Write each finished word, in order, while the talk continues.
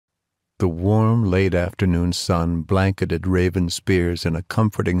The warm, late afternoon sun blanketed Raven's spears in a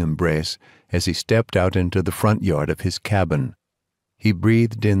comforting embrace as he stepped out into the front yard of his cabin. He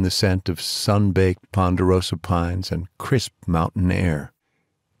breathed in the scent of sun-baked ponderosa pines and crisp mountain air.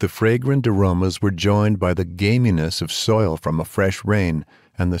 The fragrant aromas were joined by the gaminess of soil from a fresh rain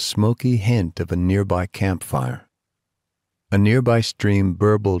and the smoky hint of a nearby campfire. A nearby stream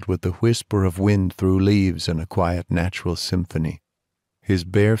burbled with the whisper of wind through leaves in a quiet natural symphony. His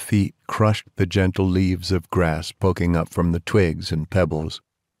bare feet crushed the gentle leaves of grass poking up from the twigs and pebbles.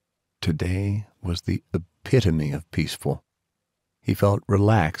 Today was the epitome of peaceful. He felt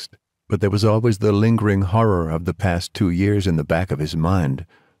relaxed, but there was always the lingering horror of the past 2 years in the back of his mind.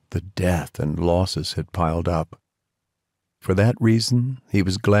 The death and losses had piled up. For that reason, he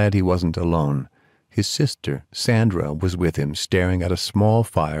was glad he wasn't alone. His sister, Sandra, was with him, staring at a small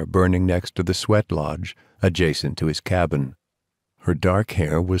fire burning next to the sweat lodge adjacent to his cabin. Her dark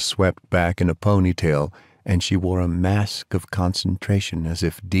hair was swept back in a ponytail, and she wore a mask of concentration as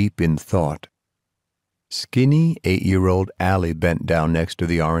if deep in thought. Skinny 8-year-old Allie bent down next to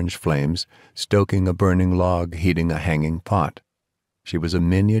the orange flames, stoking a burning log, heating a hanging pot. She was a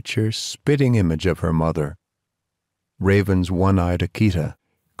miniature, spitting image of her mother. Raven's one-eyed Akita,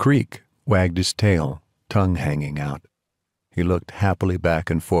 Creek, wagged his tail, tongue hanging out. He looked happily back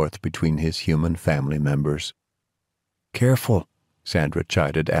and forth between his human family members. "Careful," Sandra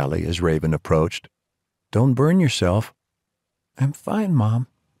chided Allie as Raven approached. "Don't burn yourself." "I'm fine, Mom,"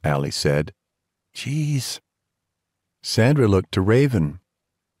 Allie said. "Jeez." Sandra looked to Raven.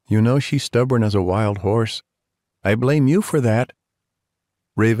 "You know she's stubborn as a wild horse. I blame you for that."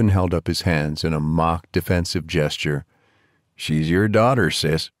 Raven held up his hands in a mock defensive gesture. "She's your daughter,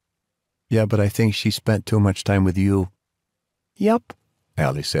 sis." "Yeah, but I think she spent too much time with you." "Yup,"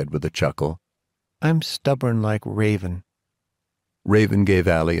 Allie said with a chuckle. "I'm stubborn like Raven." Raven gave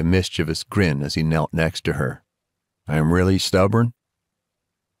Allie a mischievous grin as he knelt next to her. "I'm really stubborn?"